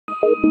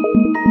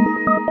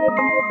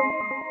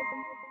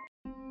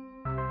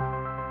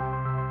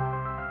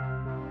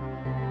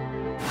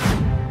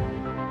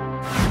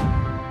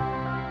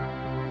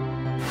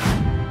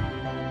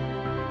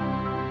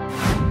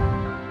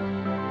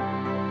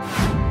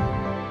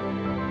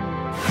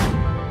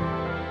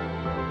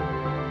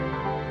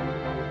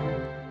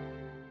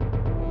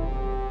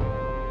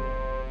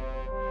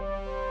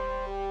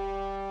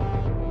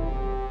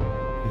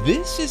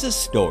This is a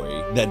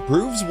story that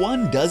proves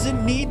one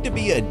doesn't need to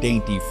be a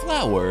dainty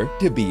flower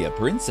to be a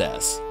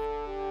princess.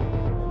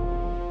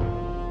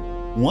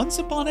 Once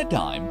upon a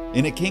time,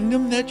 in a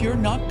kingdom that you're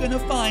not gonna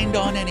find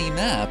on any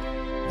map,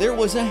 there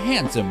was a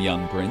handsome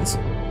young prince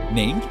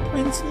named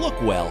Prince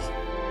Lookwell.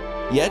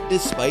 Yet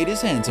despite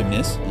his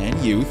handsomeness and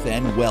youth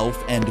and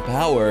wealth and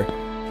power,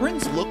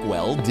 Prince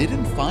Lookwell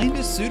didn't find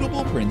a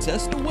suitable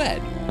princess to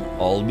wed,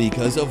 all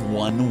because of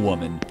one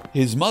woman,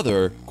 his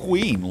mother,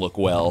 Queen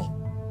Lookwell.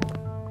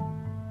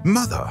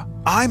 Mother,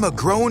 I'm a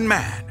grown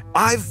man.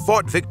 I've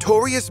fought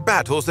victorious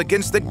battles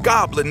against the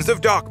goblins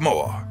of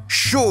Darkmoor.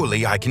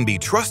 Surely I can be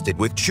trusted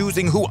with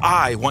choosing who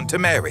I want to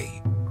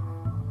marry.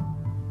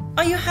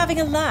 Are you having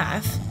a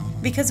laugh?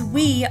 Because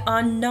we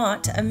are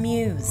not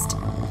amused.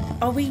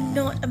 Are we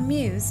not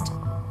amused?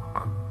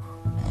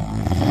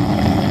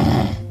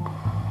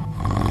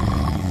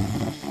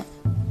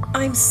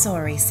 I'm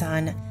sorry,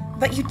 son,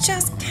 but you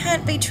just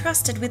can't be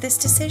trusted with this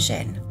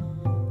decision.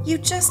 You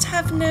just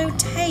have no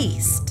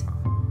taste.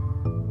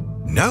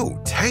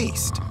 No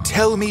taste?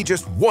 Tell me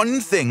just one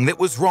thing that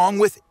was wrong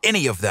with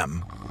any of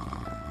them.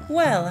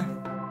 Well,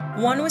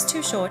 one was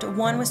too short,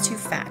 one was too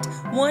fat,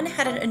 one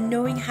had an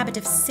annoying habit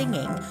of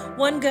singing,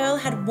 one girl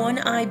had one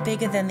eye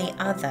bigger than the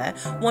other,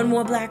 one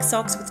wore black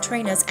socks with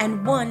trainers,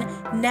 and one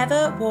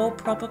never wore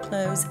proper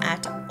clothes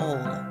at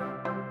all.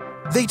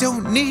 They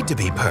don't need to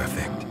be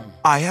perfect.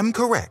 I am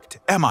correct,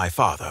 am I,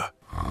 Father?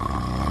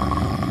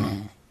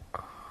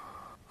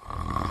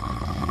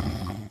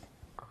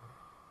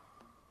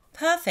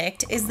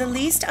 Perfect is the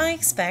least I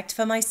expect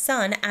for my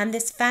son and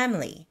this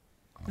family.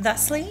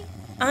 Thusly,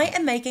 I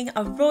am making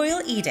a royal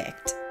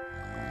edict.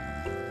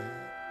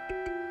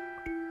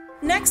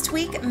 Next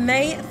week,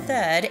 May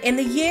 3rd, in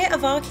the year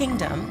of our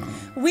kingdom,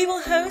 we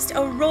will host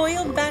a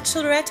royal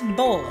bachelorette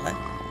ball,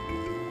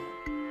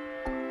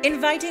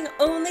 inviting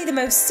only the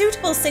most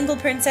suitable single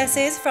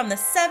princesses from the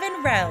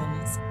 7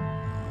 realms.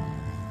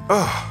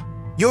 Ugh,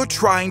 you're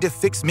trying to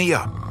fix me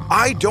up.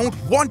 I don't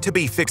want to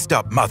be fixed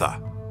up,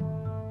 Mother.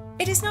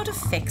 It is not a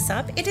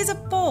fix-up, it is a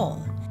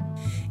ball.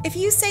 If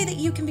you say that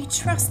you can be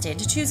trusted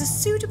to choose a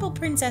suitable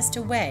princess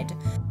to wed,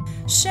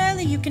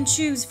 surely you can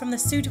choose from the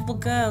suitable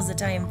girls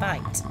that I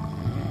invite.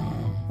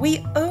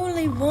 We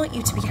only want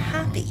you to be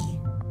happy.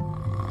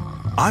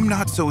 I'm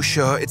not so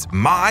sure it's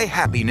my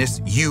happiness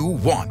you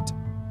want.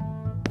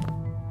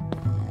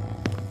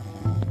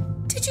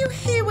 Did you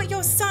hear what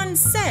your son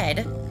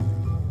said?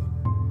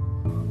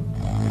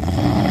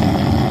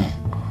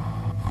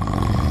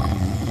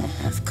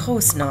 Of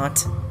course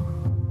not.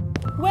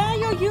 Wear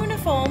your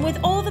uniform with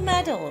all the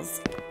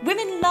medals.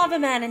 Women love a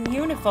man in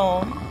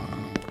uniform.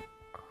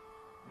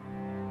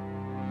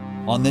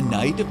 On the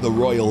night of the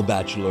royal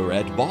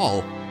bachelorette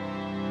ball,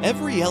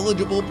 every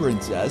eligible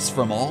princess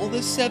from all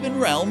the 7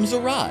 realms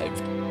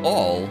arrived,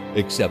 all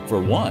except for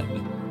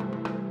one.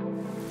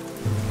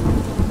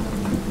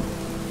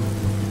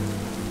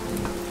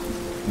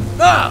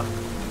 Ah!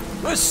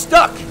 We're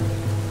stuck!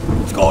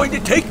 It's going to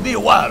take me a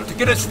while to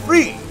get us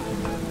free.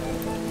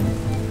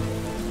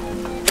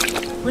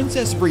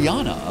 Princess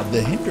Brianna of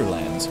the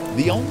Hinterlands,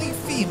 the only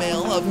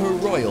female of her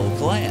royal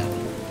clan.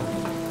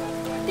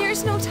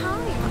 There's no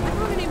time.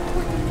 I'm on an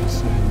important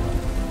mission.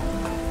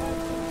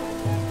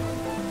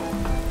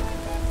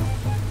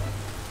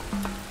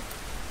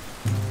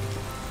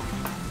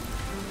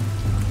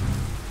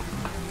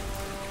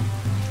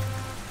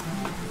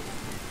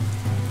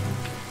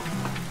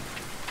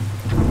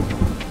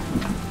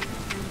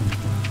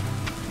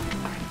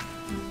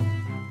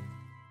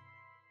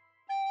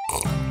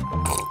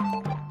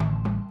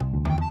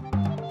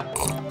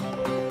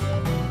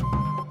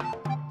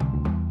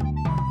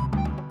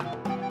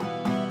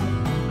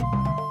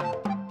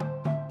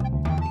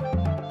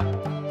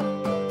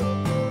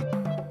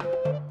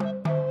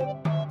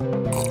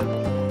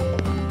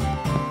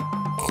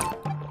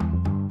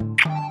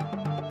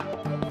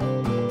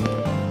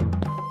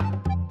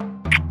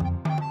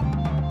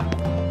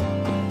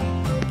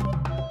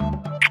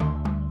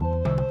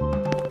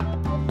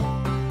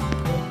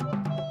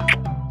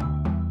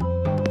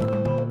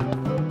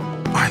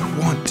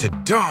 To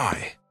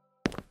die.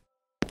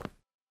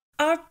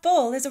 Our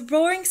ball is a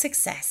roaring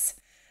success.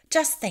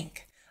 Just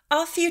think,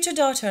 our future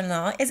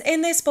daughter-in-law is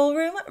in this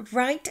ballroom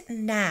right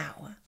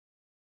now.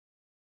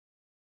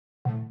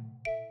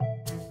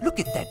 Look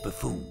at that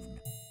buffoon.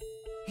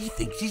 He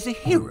thinks he's a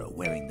hero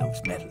wearing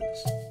those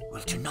medals.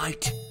 Well,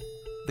 tonight,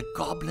 the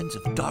goblins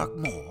of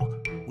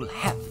Darkmoor will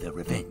have their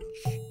revenge.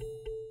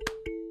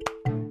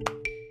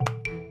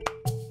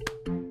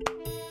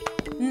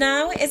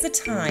 Now is the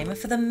time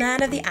for the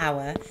man of the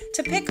hour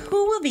to pick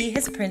who will be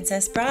his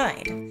princess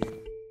bride.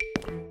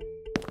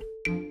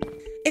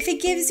 he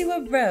gives you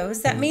a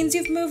rose, that means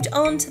you've moved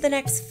on to the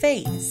next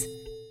phase.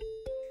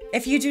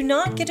 If you do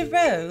not get a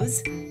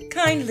rose,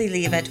 kindly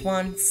leave at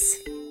once.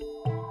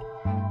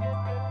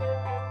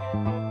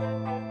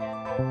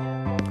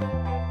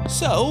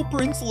 So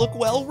Prince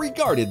Lookwell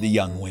regarded the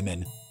young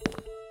women.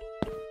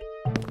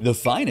 The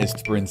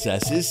finest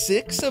princesses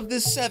 6 of the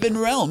 7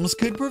 realms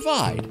could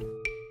provide,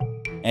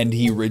 and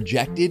he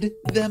rejected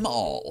them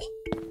all.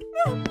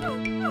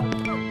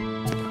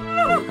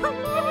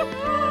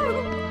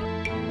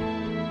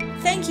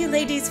 Thank you,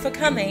 ladies, for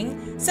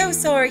coming. So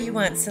sorry you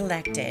weren't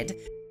selected.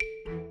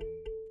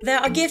 There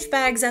are gift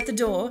bags at the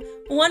door.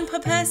 1 per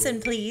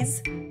person,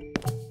 please.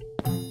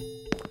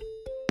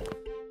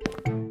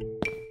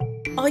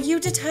 Are you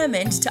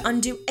determined to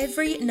undo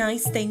every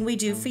nice thing we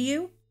do for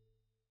you?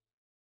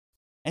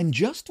 And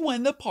just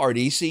when the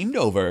party seemed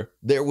over,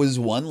 there was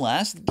one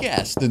last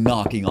guest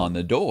knocking on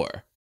the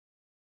door.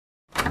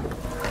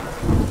 I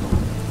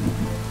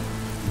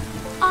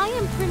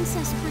am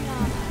Princess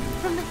Brianna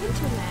from the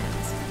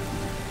hinterlands,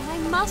 and I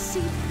must see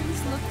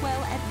Prince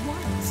Lookwell at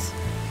once.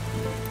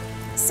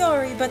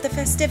 Sorry, but the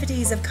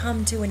festivities have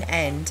come to an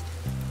end.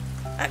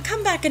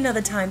 Come back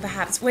another time,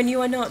 perhaps, when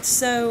you are not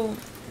so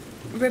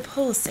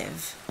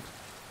repulsive.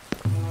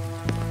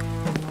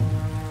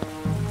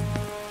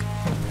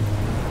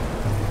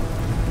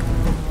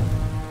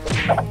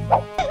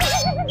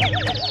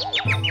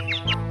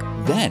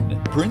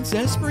 Then,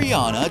 Princess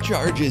Brianna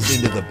charges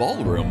into the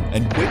ballroom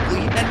and quickly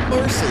and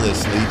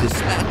mercilessly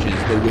dispatches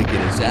the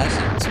wicked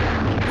assassins.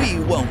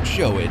 We won't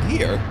show it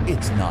here,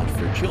 it's not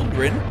for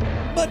children,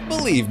 but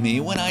believe me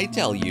when I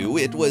tell you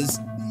it was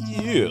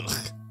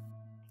yuck.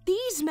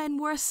 These men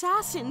were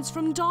assassins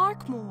from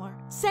Darkmoor,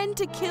 sent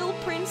to kill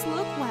Prince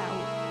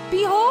Lookwell.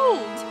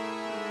 Behold!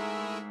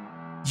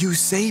 You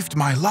saved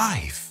my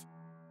life.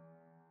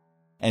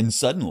 And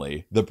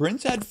suddenly, the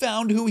prince had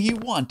found who he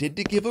wanted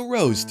to give a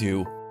rose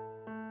to.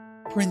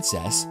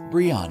 Princess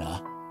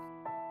Brianna.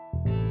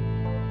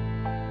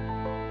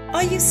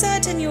 Are you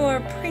certain you're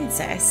a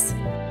princess?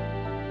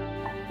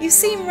 You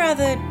seem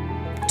rather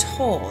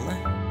tall.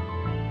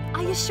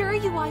 I assure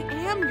you I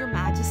am, Your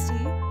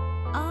Majesty.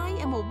 I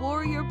am a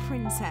warrior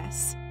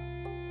princess.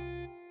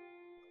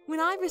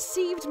 When I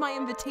received my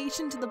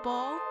invitation to the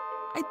ball,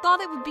 I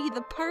thought it would be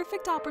the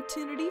perfect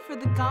opportunity for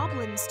the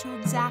goblins to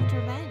exact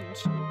revenge.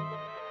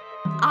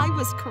 I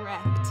was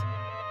correct.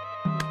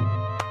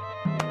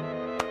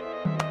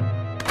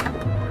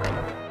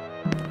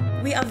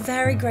 We are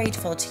very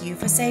grateful to you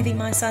for saving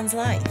my son's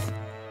life.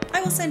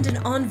 I will send an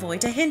envoy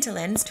to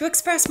Hinterlands to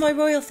express my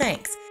royal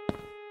thanks.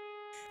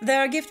 There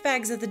are gift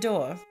bags at the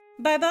door.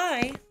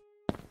 Bye-bye.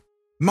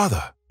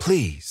 Mother,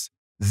 please.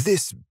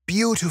 This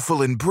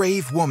beautiful and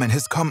brave woman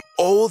has come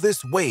all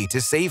this way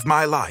to save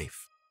my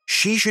life.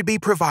 She should be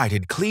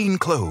provided clean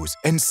clothes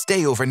and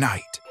stay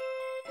overnight.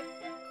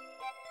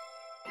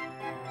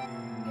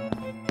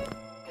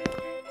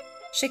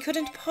 She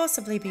couldn't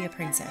possibly be a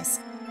princess,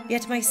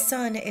 yet my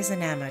son is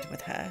enamored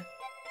with her.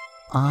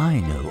 I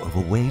know of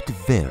a way to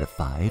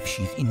verify if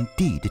she's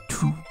indeed a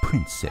true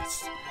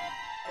princess.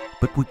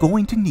 But we're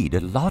going to need a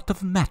lot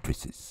of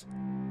mattresses.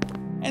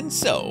 And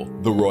so,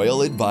 the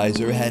royal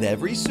advisor had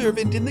every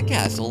servant in the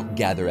castle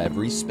gather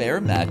every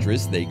spare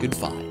mattress they could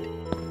find,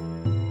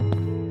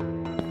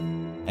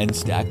 and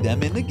stack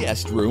them in the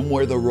guest room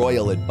where the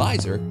royal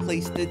advisor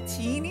placed a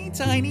teeny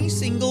tiny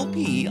single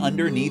pea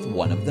underneath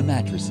one of the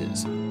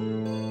mattresses.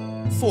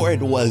 For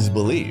it was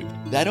believed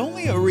that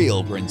only a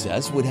real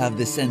princess would have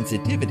the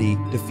sensitivity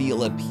to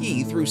feel a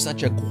pea through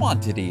such a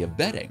quantity of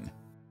bedding.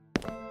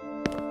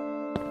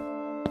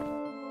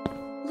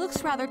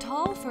 Looks rather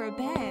tall for a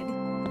bed.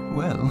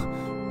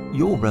 Well,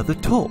 you're rather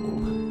tall.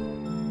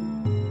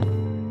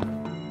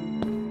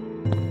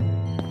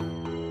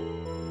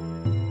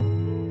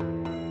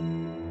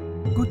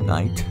 Good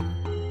night.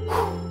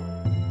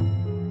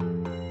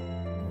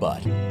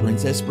 But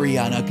Princess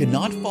Brianna could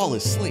not fall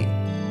asleep.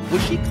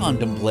 Was she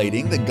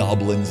contemplating the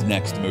goblin's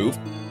next move?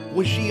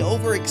 Was she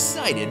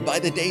overexcited by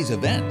the day's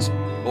events?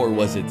 Or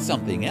was it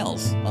something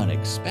else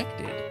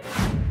unexpected?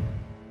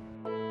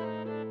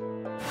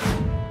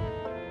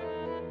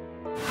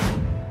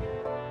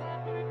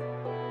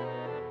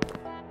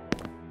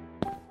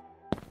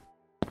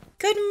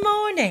 Good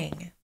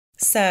morning.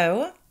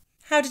 So,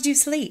 how did you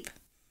sleep?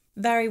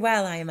 Very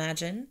well, I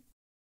imagine.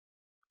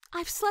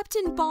 I've slept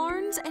in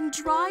barns and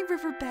dry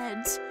river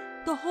beds,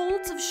 the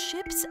holds of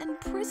ships and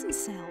prison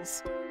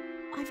cells.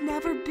 I've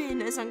never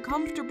been as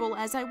uncomfortable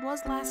as I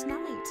was last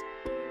night.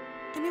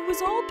 And it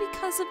was all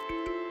because of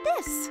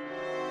this.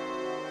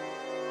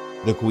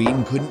 The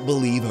queen couldn't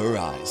believe her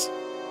eyes.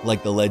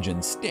 Like the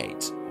legend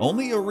states,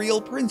 only a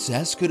real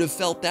princess could have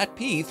felt that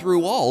pea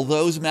through all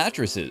those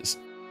mattresses.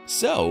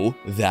 So,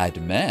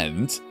 that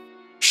meant...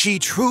 She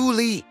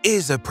truly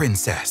is a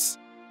princess.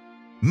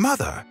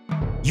 Mother,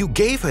 you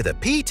gave her the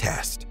pea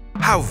test.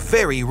 How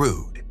very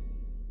rude.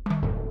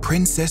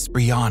 Princess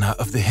Brianna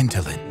of the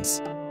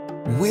Hinterlands,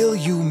 will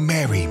you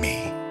marry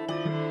me?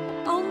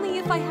 Only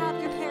if I have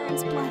your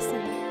parents'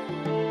 blessing.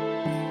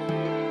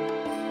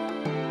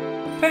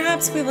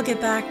 Perhaps we will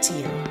get back to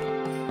you.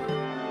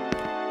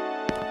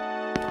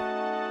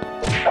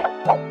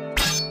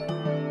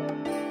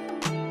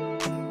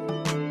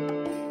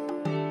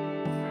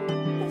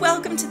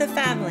 the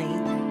family.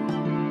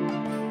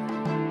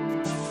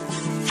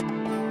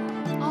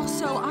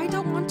 Also, I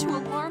don't want to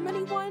alarm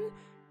anyone,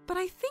 but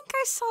I think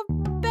I saw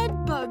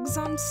bed bugs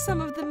on some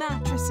of the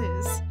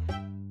mattresses.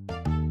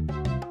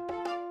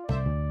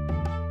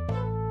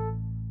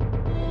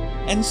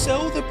 And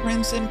so the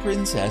prince and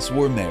princess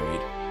were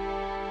married.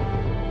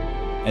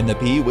 And the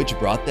pea which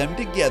brought them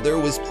together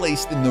was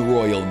placed in the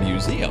Royal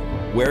Museum,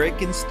 where it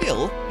can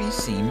still be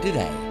seen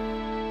today.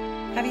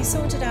 Have you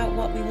sorted out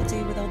what we will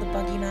do with all the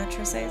buggy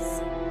mattresses?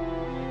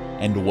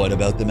 And what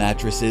about the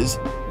mattresses?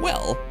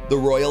 Well, the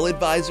royal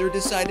advisor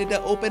decided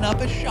to open up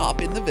a shop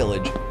in the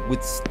village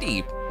with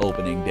steep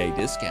opening day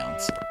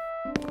discounts.